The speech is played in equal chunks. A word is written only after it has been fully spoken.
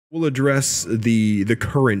we'll address the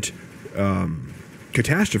current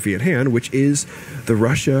catastrophe at hand, which is the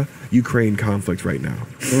Russia-Ukraine conflict right now.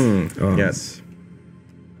 Yes.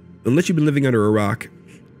 Unless you've been living under a rock,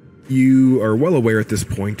 you are well aware at this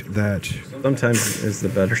point that sometimes is the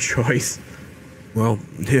better choice. Well,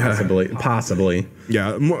 yeah. Possibly.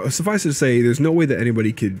 Yeah, suffice it to say, there's no way that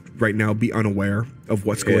anybody could right now be unaware of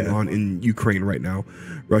what's going on in Ukraine right now.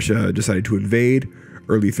 Russia decided to invade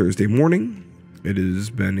early Thursday morning. It has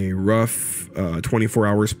been a rough 24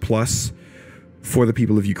 hours plus for the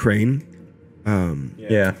people of Ukraine.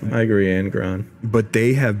 Yeah, I agree, Angron. But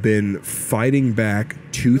they have been fighting back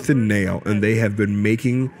tooth and nail, and they have been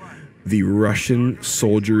making the Russian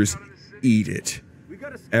soldiers eat it.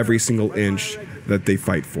 Every single inch that they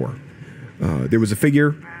fight for. There was a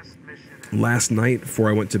figure last night before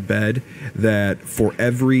I went to bed that for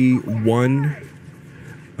every one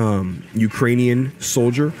Ukrainian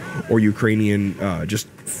soldier or Ukrainian just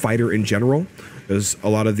fighter in general, as a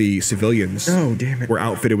lot of the civilians were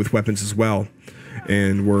outfitted with weapons as well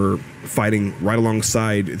and were fighting right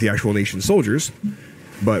alongside the actual nation soldiers.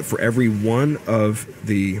 But for every one of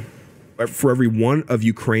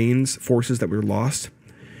Ukraine's forces that were lost,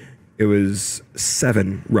 it was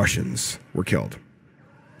 7 Russians were killed.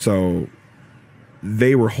 So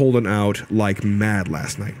they were holding out like mad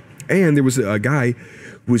last night. And there was a guy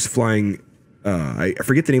who was flying, I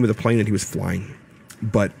forget the name of the plane that he was flying,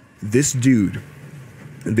 but this dude,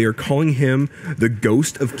 they're calling him the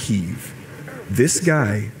Ghost of Kyiv. This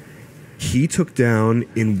guy, he took down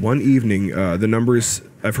in one evening, the numbers,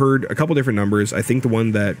 I've heard a couple different numbers. I think the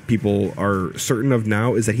one that people are certain of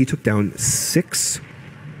now is that he took down 6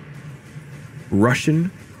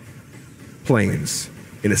 Russian planes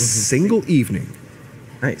in a single evening.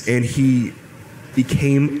 Nice. And he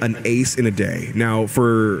became an ace in a day. Now,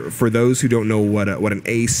 for those who don't know what an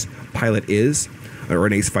ace pilot is, or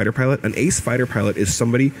an ace fighter pilot is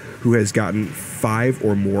somebody who has gotten 5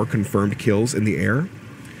 or more confirmed kills in the air.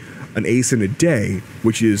 An ace in a day,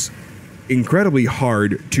 which is incredibly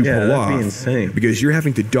hard to pull off, be insane. Because you're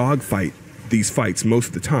having to dogfight these fights most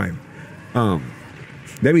of the time.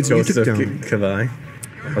 That means Ghost you took of down. Kavai.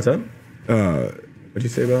 What's up? What'd you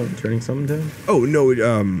say about turning something down? Oh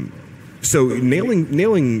no! So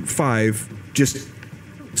nailing 5 just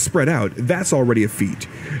spread out. That's already a feat.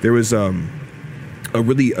 There was a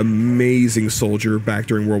really amazing soldier back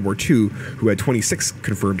during World War II who had 26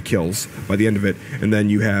 confirmed kills by the end of it, and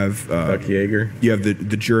then you have Buck Yeager. You have the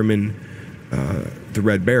German, the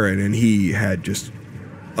Red Baron, and he had just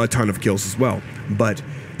a ton of kills as well. But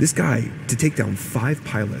this guy, to take down 5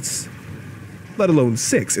 pilots, let alone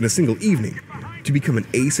 6 in a single evening, to become an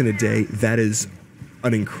ace in a day, that is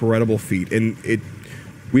an incredible feat. And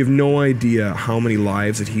we have no idea how many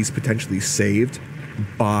lives that he's potentially saved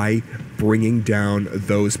by bringing down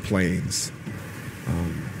those planes.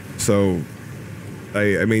 So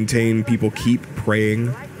I maintain people keep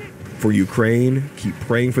praying for Ukraine, keep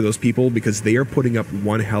praying for those people, because they are putting up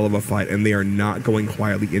one hell of a fight, and they are not going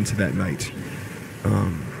quietly into that night.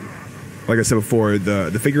 Like I said before,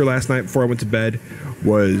 the figure last night before I went to bed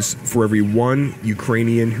was for every 1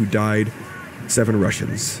 Ukrainian who died, 7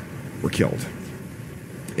 Russians were killed.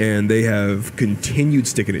 And they have continued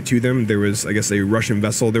sticking it to them. There was, I guess, a Russian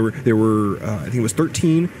vessel. There were I think it was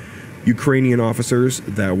 13 Ukrainian officers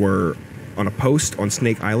that were on a post on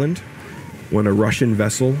Snake Island when a Russian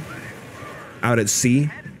vessel out at sea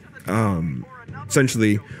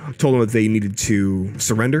essentially told them that they needed to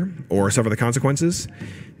surrender or suffer the consequences.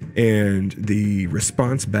 And the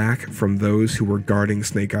response back from those who were guarding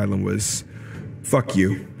Snake Island was, "Fuck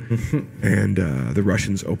you." And the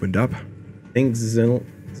Russians opened up. Think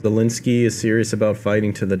Zelensky is serious about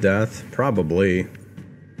fighting to the death? Probably.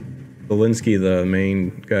 Zelensky, the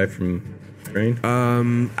main guy from Ukraine?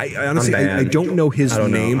 I honestly, I don't know his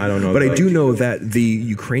name, I don't know, but I do know that the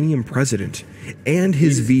Ukrainian president and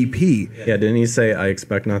his VP. Yeah, didn't he say, "I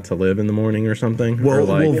expect not to live in the morning" or something? Well,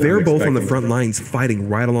 or they're both on the front lines fighting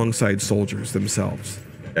right alongside soldiers themselves.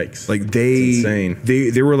 Yikes. Like It's insane.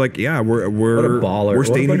 they were like, yeah, we're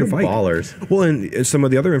staying here to fight. Ballers. Well, and some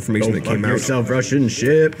of the other information that came out. Yourself, Russian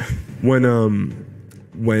ship. When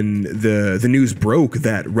the news broke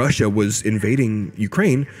that Russia was invading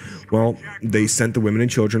Ukraine, well, they sent the women and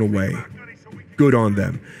children away. Good on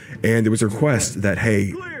them. And there was a request that,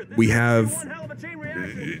 hey, we have,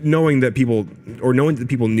 knowing that people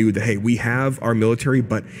knew that, hey, we have our military,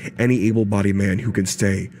 but any able-bodied man who can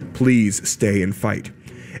stay, please stay and fight.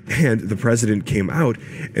 And the president came out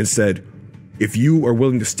and said, if you are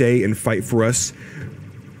willing to stay and fight for us,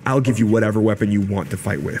 I'll give you whatever weapon you want to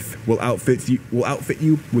fight with. We'll outfit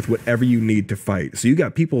you with whatever you need to fight. So you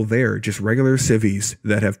got people there, just regular civvies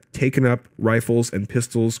that have taken up rifles and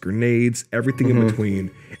pistols, grenades, everything in between,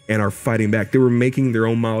 and are fighting back. They were making their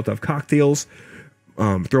own Molotov cocktails,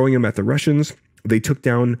 throwing them at the Russians. They took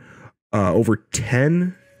down over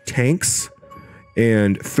 10 tanks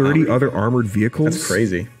and 30 other armored vehicles. That's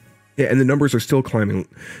crazy. Yeah, and the numbers are still climbing.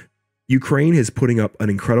 Ukraine is putting up an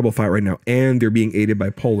incredible fight right now, and they're being aided by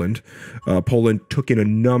Poland. Poland took in a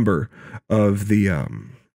number of the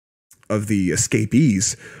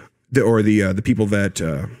escapees, the people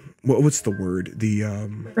that what's the word? The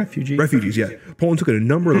Refugees. Refugees, yeah. Poland took in a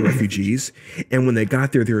number of the refugees, and when they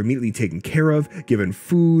got there, they were immediately taken care of, given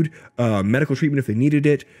food, medical treatment if they needed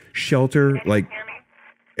it, shelter, like.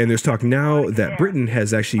 And there's talk now that Britain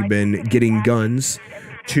has actually been getting guns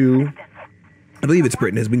to. I believe it's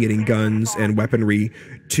Britain has been getting guns and weaponry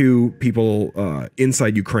to people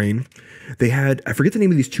inside Ukraine. They had, I forget the name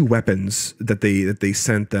of these two weapons that they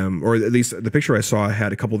sent them, or at least the picture I saw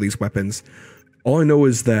had a couple of these weapons. All I know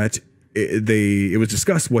is that it was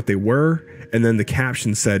discussed what they were, and then the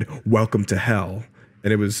caption said "Welcome to Hell,"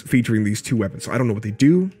 and it was featuring these two weapons. So I don't know what they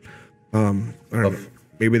do. I don't know.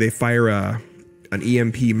 Maybe they fire an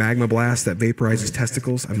EMP magma blast that vaporizes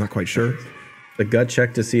testicles. I'm not quite sure. The gut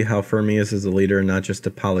check to see how firm he is as a leader and not just a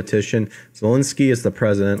politician. Zelensky is the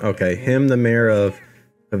president. Okay, him, the mayor of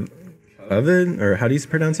Kyiv, or how do you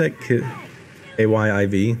pronounce that?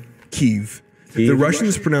 K-Y-I-V? Kyiv. The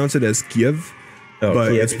Russians pronounce it as Kiev, but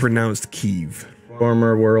Kyiv. It's pronounced Kyiv.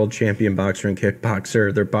 Former world champion boxer and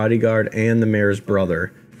kickboxer, their bodyguard, and the mayor's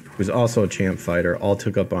brother, who's also a champ fighter, all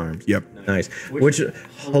took up arms. Yep. Nice. Which,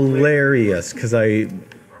 hilarious, because I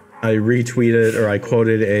retweeted, or I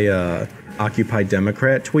quoted a Occupy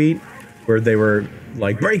Democrat tweet where they were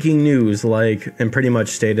like, breaking news, like, and pretty much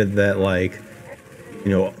stated that, like,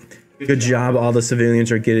 you know, good job, all the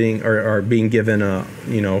civilians are getting, are being given,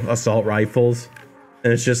 assault rifles.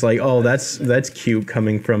 And it's just like, oh, that's cute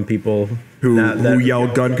coming from people who yell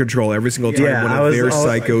gun control every single time one of their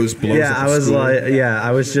psychos blows up I was like,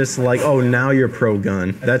 I was just like, oh, now you're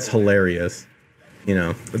pro-gun. That's hilarious. You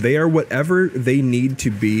know, they are whatever they need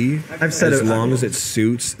to be. I've said as long as it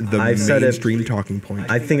suits the mainstream talking point.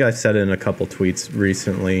 I think I've said it in a couple tweets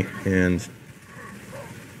recently, and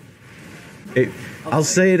I'll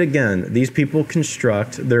say it again. These people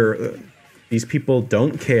construct these people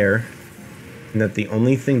don't care, and that the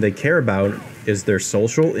only thing they care about is their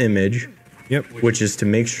social image. Yep. Which is to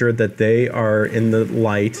make sure that they are in the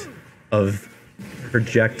light of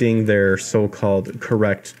projecting their so-called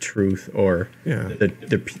correct truth, or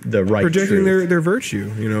the right projecting truth. their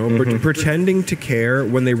virtue, you know, pretending to care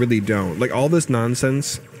when they really don't. Like all this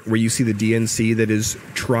nonsense where you see the DNC that is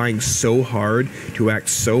trying so hard to act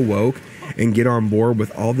so woke and get on board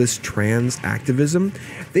with all this trans activism.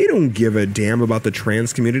 They don't give a damn about the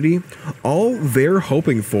trans community. All they're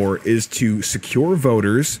hoping for is to secure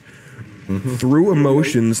voters through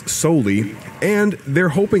emotions solely, and they're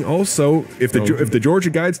hoping also, if the Georgia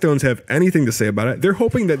Guidestones have anything to say about it, they're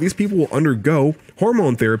hoping that these people will undergo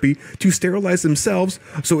hormone therapy to sterilize themselves,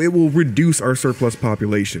 so it will reduce our surplus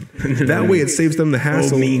population. That way, it saves them the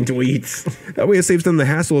hassle. Mean tweets. That way, it saves them the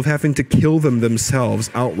hassle of having to kill them themselves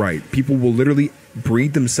outright. People will literally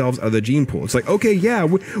breed themselves out of the gene pool. It's like, okay, yeah,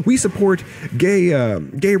 we support gay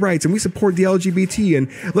rights and we support the LGBT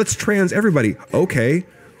and let's trans everybody. Okay.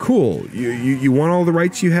 Cool. You want all the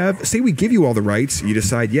rights you have? Say we give you all the rights. You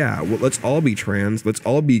decide, yeah, well, let's all be trans. Let's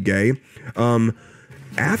all be gay.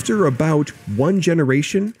 After about one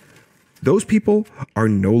generation, those people are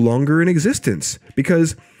no longer in existence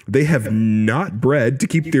because they have not bred to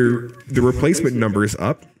keep the replacement numbers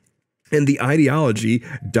up, and the ideology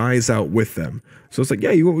dies out with them. So it's like,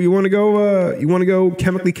 yeah, you want to go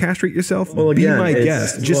chemically castrate yourself? Well, again, be my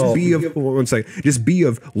guest. Just be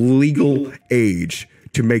of legal age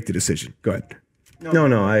to make the decision. Go ahead. No,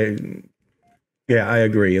 I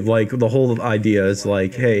agree. Like, the whole idea is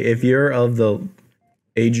like, hey, if you're of the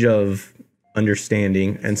age of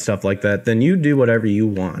understanding and stuff like that, then you do whatever you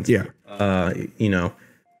want. Yeah.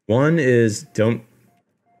 One is don't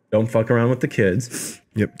fuck around with the kids.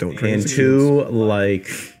 Yep. Don't. And two,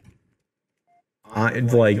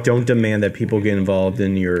 don't demand that people get involved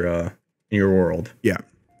in your world. Yeah.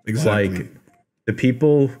 Exactly. Like, the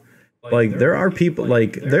people. Like, there are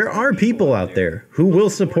people out there who will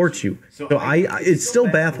support you. So it still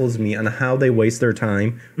baffles me on how they waste their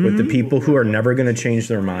time with the people who are never going to change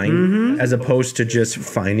their mind, as opposed to just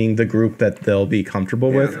finding the group that they'll be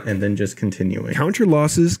comfortable with and then just continuing. Count your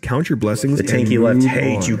losses, count your blessings. The tanky left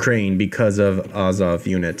hates Ukraine because of Azov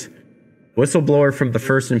unit. Whistleblower from the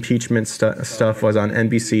first impeachment stuff was on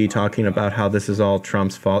NBC talking about how this is all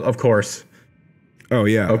Trump's fault. Of course. Oh,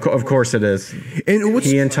 yeah. Of course it is. And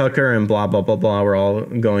he and Tucker and blah, blah, blah, blah were all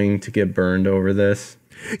going to get burned over this.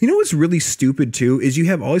 You know what's really stupid, too, is you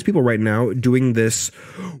have all these people right now doing this,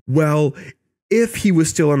 well, if he was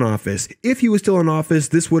still in office,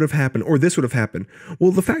 this would have happened, or this would have happened.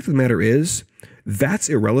 Well, the fact of the matter is, that's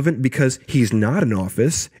irrelevant because he's not in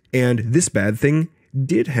office, and this bad thing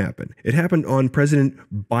did happen. It happened on President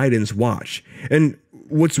Biden's watch. And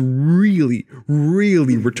what's really,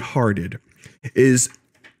 really retarded is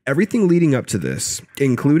everything leading up to this,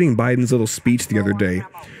 including Biden's little speech the other day,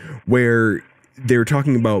 where they're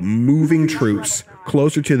talking about moving troops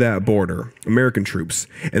closer to that border, American troops,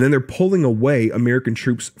 and then they're pulling away American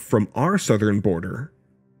troops from our southern border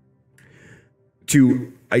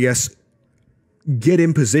to, I guess, get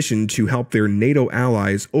in position to help their NATO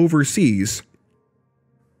allies overseas.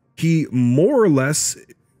 He more or less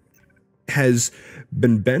has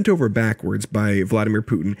been bent over backwards by Vladimir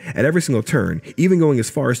Putin at every single turn, even going as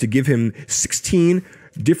far as to give him 16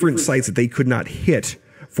 different sites that they could not hit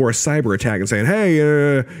for a cyber attack and saying,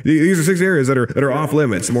 hey, these are 6 areas that are off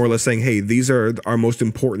limits, more or less saying, hey, these are our most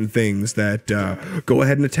important things that go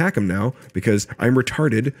ahead and attack them now because I'm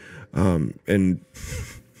retarded. And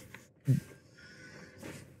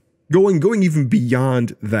going even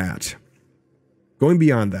beyond that. Going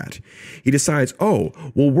beyond that, he decides, oh,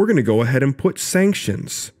 well, we're going to go ahead and put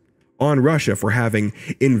sanctions on Russia for having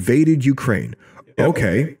invaded Ukraine.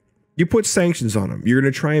 Okay, you put sanctions on them. You're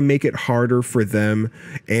going to try and make it harder for them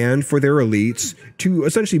and for their elites to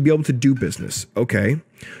essentially be able to do business. Okay,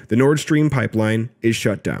 the Nord Stream pipeline is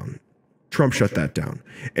shut down. Trump shut that down.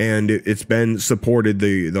 And it's been supported,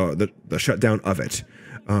 the shutdown of it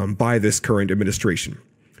by this current administration.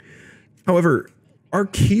 However, our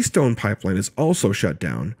Keystone pipeline is also shut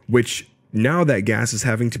down, which now that gas is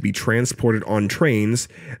having to be transported on trains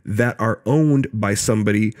that are owned by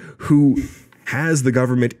somebody who has the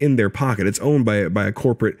government in their pocket. It's owned by a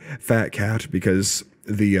corporate fat cat because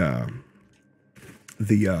the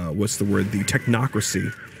what's the word? The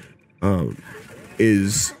technocracy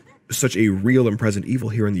is such a real and present evil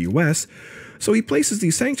here in the U.S. So he places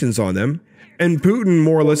these sanctions on them. And Putin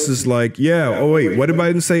more or less is like, yeah, oh wait, what did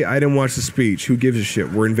Biden say? I didn't watch the speech. Who gives a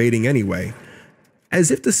shit? We're invading anyway.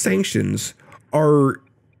 As if the sanctions are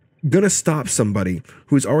going to stop somebody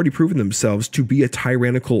who's already proven themselves to be a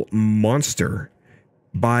tyrannical monster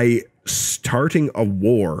by starting a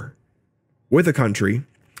war with a country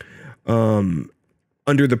under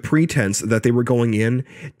the pretense that they were going in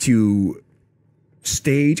to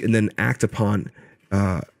stage and then act upon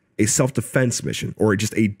a self-defense mission or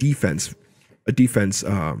just a defense,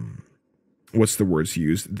 what's the words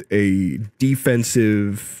used? A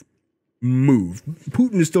defensive move.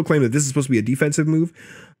 Putin is still claiming that this is supposed to be a defensive move.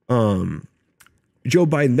 Joe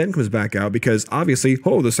Biden then comes back out because obviously,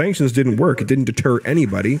 the sanctions didn't work. It didn't deter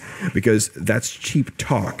anybody because that's cheap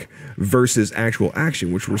talk versus actual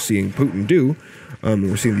action, which we're seeing Putin do.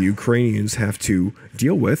 We're seeing the Ukrainians have to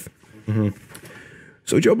deal with. Mm-hmm.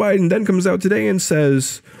 So Joe Biden then comes out today and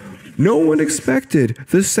says, no one expected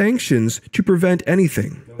the sanctions to prevent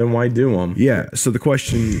anything. Then why do them? Yeah. So the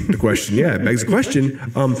question, yeah, it begs the question.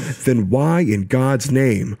 Then why in God's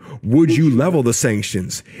name would you level the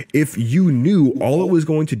sanctions if you knew all it was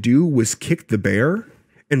going to do was kick the bear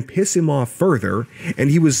and piss him off further, and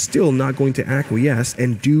he was still not going to acquiesce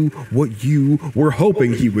and do what you were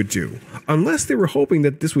hoping he would do? Unless they were hoping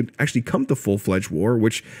that this would actually come to full-fledged war,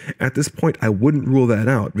 which at this point I wouldn't rule that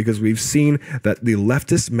out because we've seen that the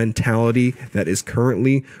leftist mentality that is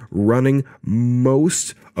currently running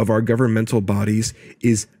most of our governmental bodies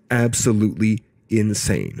is absolutely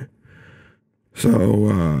insane.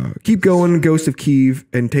 So keep going, Ghost of Kyiv,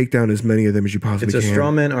 and take down as many of them as you possibly can. It's a straw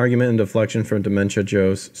man argument and deflection from Dementia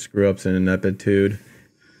Joe's screw-ups and ineptitude.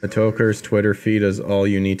 The Toker's Twitter feed is all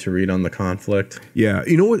you need to read on the conflict. Yeah.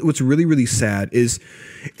 You know what's really, really sad is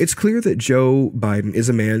it's clear that Joe Biden is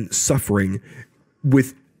a man suffering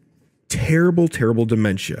with terrible, terrible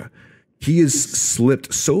dementia. He has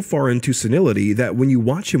slipped so far into senility that when you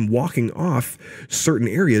watch him walking off certain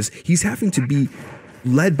areas, he's having to be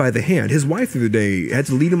led by the hand. His wife the other day had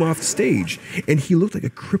to lead him off the stage, and he looked like a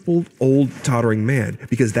crippled, old, tottering man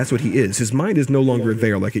because that's what he is. His mind is no longer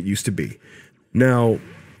there like it used to be. Now,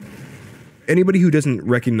 anybody who doesn't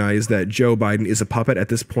recognize that Joe Biden is a puppet at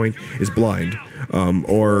this point is blind,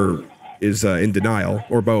 or is in denial,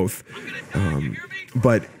 or both.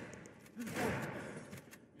 But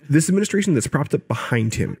this administration that's propped up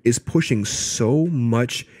behind him is pushing so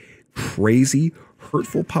much crazy,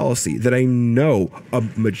 hurtful policy that I know a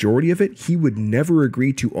majority of it he would never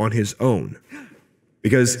agree to on his own.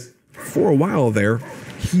 Because for a while there,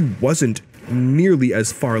 he wasn't nearly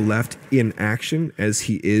as far left in action as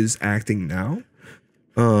he is acting now.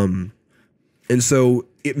 And so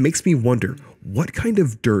it makes me wonder, what kind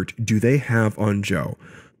of dirt do they have on Joe?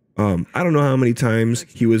 I don't know how many times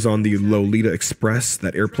he was on the Lolita Express,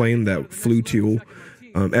 that airplane that flew to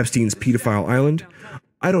Epstein's pedophile island.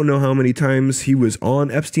 I don't know how many times he was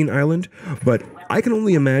on Epstein Island, but I can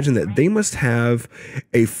only imagine that they must have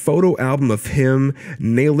a photo album of him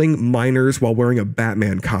nailing minors while wearing a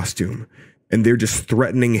Batman costume. And they're just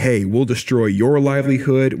threatening, hey, we'll destroy your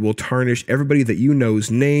livelihood. We'll tarnish everybody that you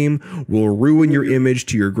know's name. We'll ruin your image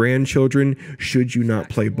to your grandchildren should you not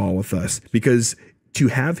play ball with us. Because to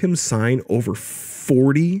have him sign over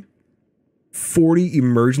 40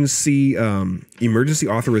 emergency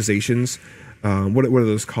authorizations, what are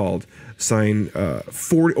those called? Sign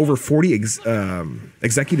over 40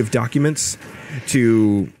 executive documents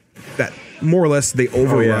to that more or less they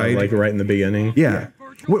override. Oh, yeah, like right in the beginning. Yeah.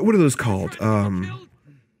 What are those called?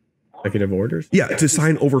 Executive orders? Yeah, to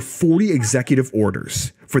sign over 40 executive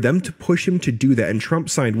orders. For them to push him to do that, and Trump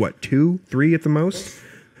signed, what, 2, 3 at the most?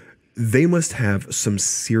 They must have some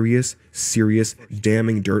serious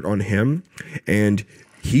damning dirt on him, and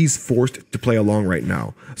he's forced to play along right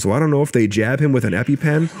now. So I don't know if they jab him with an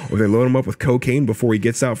EpiPen or they load him up with cocaine before he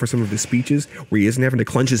gets out for some of his speeches where he isn't having to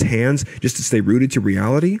clench his hands just to stay rooted to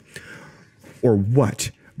reality, or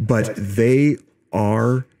what. But they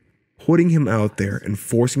are putting him out there and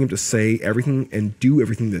forcing him to say everything and do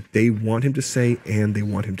everything that they want him to say and they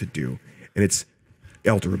want him to do. And it's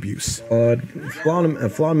elder abuse.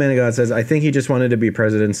 Flawed Man of God says, I think he just wanted to be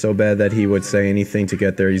president so bad that he would say anything to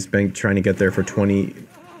get there. He's been trying to get there for 20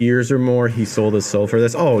 years or more. He sold his soul for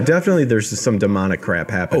this. Oh, definitely there's some demonic crap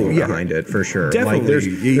happening behind it, for sure. Definitely. Like,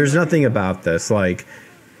 there's nothing about this. Like,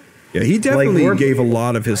 yeah, he definitely gave a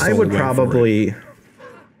lot of his soul. I would probably...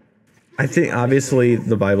 I think obviously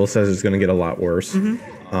the Bible says it's going to get a lot worse.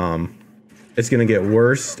 Mm-hmm. It's going to get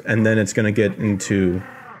worse, and then it's going to get into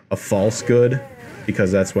a false good,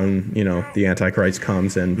 because that's when, you know, the Antichrist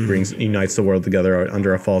comes and unites the world together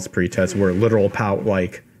under a false pretense, where literal power,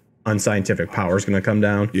 like unscientific power, is going to come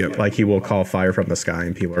down. Yep. Like he will call fire from the sky,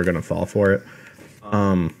 and people are going to fall for it.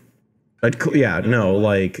 But yeah, no,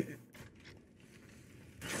 like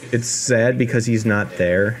it's sad because he's not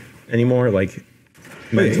there anymore. Like.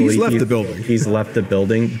 Mentally, he's left the building. He's left the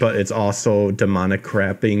building, but it's also demonic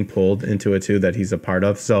crap being pulled into it too that he's a part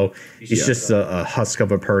of. So he's just a husk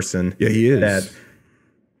of a person. Yeah, he is. That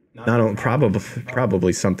not only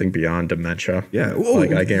probably something beyond dementia. Yeah,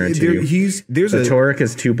 like I guarantee you. The Torah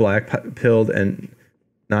is too black-pilled and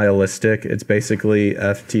nihilistic. It's basically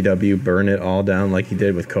FTW, burn it all down like he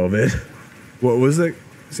did with COVID. What was it?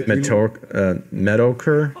 Medokur,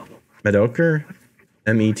 METOQ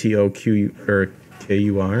or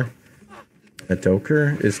KUR.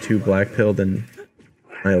 Medokur is too black-pilled and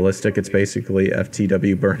nihilistic. It's basically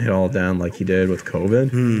FTW, burn it all down like he did with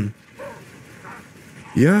COVID.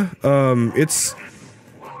 Yeah,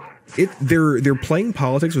 they're playing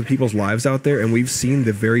politics with people's lives out there, and we've seen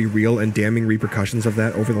the very real and damning repercussions of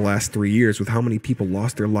that over the last 3 years, with how many people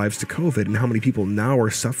lost their lives to COVID and how many people now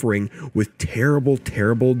are suffering with terrible,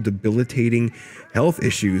 debilitating health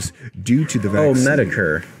issues due to the vaccine. Oh,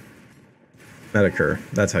 Medicare.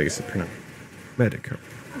 That's how you pronounce it. Medicare.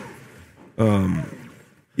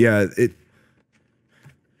 Yeah,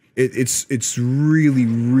 it's really.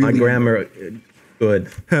 My grammar. Good.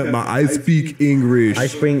 I speak English. I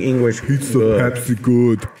speak English. Pizza Pepsi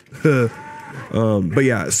good. But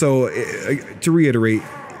yeah, so to reiterate,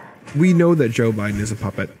 we know that Joe Biden is a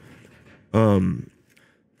puppet.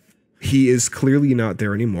 He is clearly not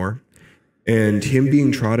there anymore. And him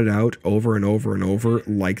being trotted out over and over and over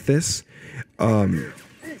like this,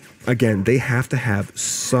 again, they have to have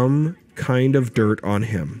some kind of dirt on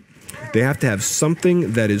him. They have to have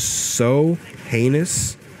something that is so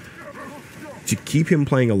heinous to keep him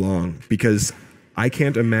playing along, because I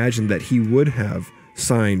can't imagine that he would have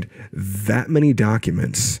signed that many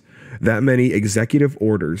documents, that many executive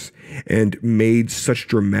orders, and made such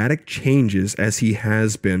dramatic changes as he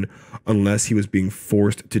has been unless he was being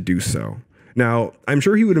forced to do so. Now, I'm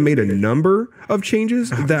sure he would have made a number of changes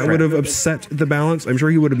that would have upset the balance. I'm sure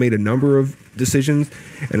he would have made a number of decisions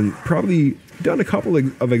and probably done a couple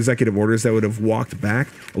of executive orders that would have walked back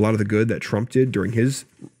a lot of the good that Trump did during his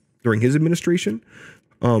administration.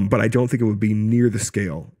 But I don't think it would be near the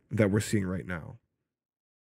scale that we're seeing right now.